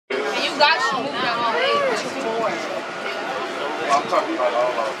got to move that all age. I'm talking about all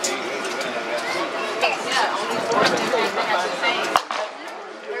of them. Yeah, only 4 of them have the same.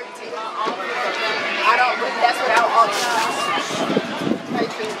 13. I don't, that's without all the time.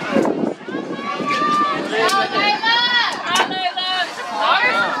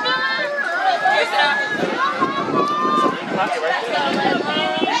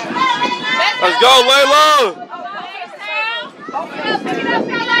 Let's go, Layla!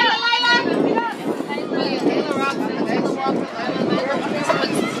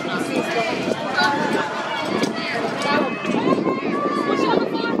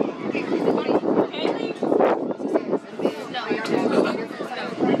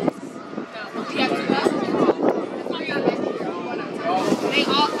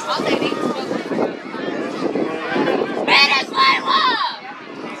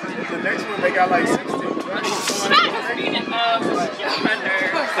 The next one, they got like 16. Right?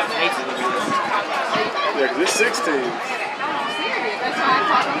 Yeah, because it's 16.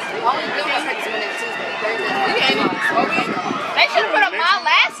 They should have put up my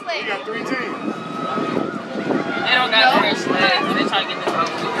last leg. We got 3 teams. They don't got fresh legs. They try to get this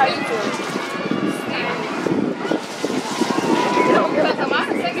over. How you feel? You don't get them out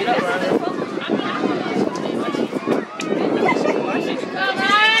of second.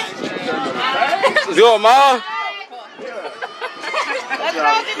 Let's go, Ma! Let's go,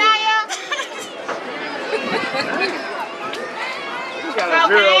 Janaya. You got a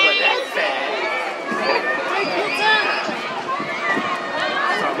girl like that fat.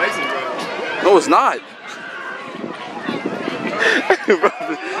 That's how Mason goes. No, it's not.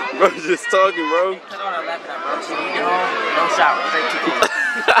 Bro's just talking, bro. No shower, straight to the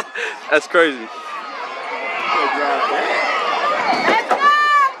That's crazy. Let's go.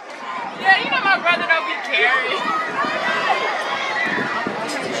 Yeah, you know my brother don't be caring.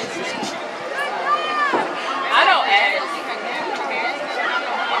 I don't ask.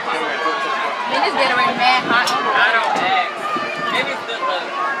 Man, this getting right mad hot. I don't ask. Maybe it's good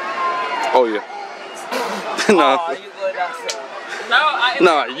luck. Oh, yeah. No. Oh, you going outside?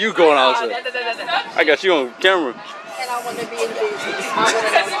 No, you going outside. I got you on camera. And I want to be in business.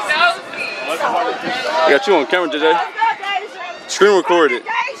 I got you on camera, JJ. Screen recorded.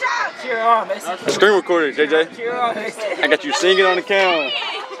 Cheer on, Mason. Screen recorded, JJ. Cheer on, Mason. I got you singing on the camera.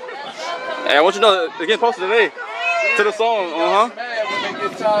 Hey, I want you to know, it's getting posted today. To the song,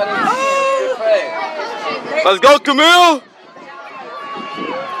 Let's go, Camille!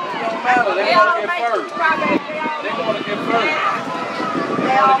 They want to get first. They want to get first.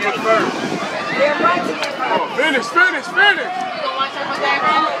 They want to get first. Oh, finish, finish, finish!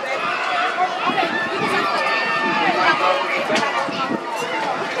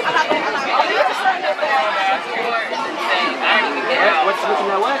 What's looking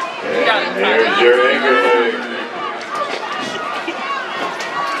that way? There's your anger leg.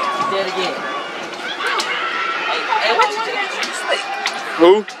 Say it again. Hey, what you think? You slick.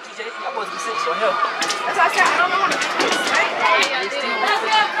 Who? TJ, I'm supposed to be 6 on him. That's why I said I don't know how to do this, right?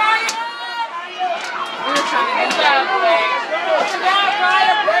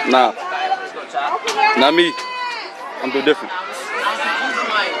 Nah. Not me. I'm doing different.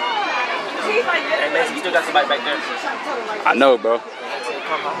 Hey, Mason, you still got somebody back there. I know, bro. Let's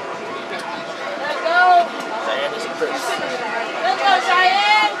go. Cheyenne, this is Chris. Let's go,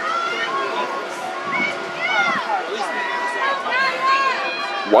 Cheyenne.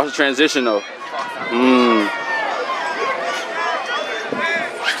 Watch the transition, though.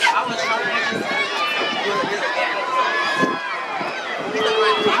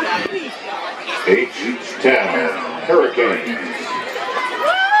 H-Town Hurricanes.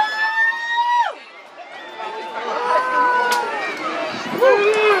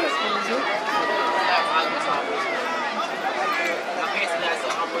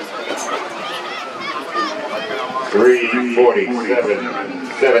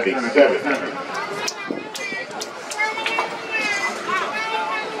 $347.77.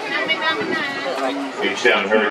 H-Town Hurricanes.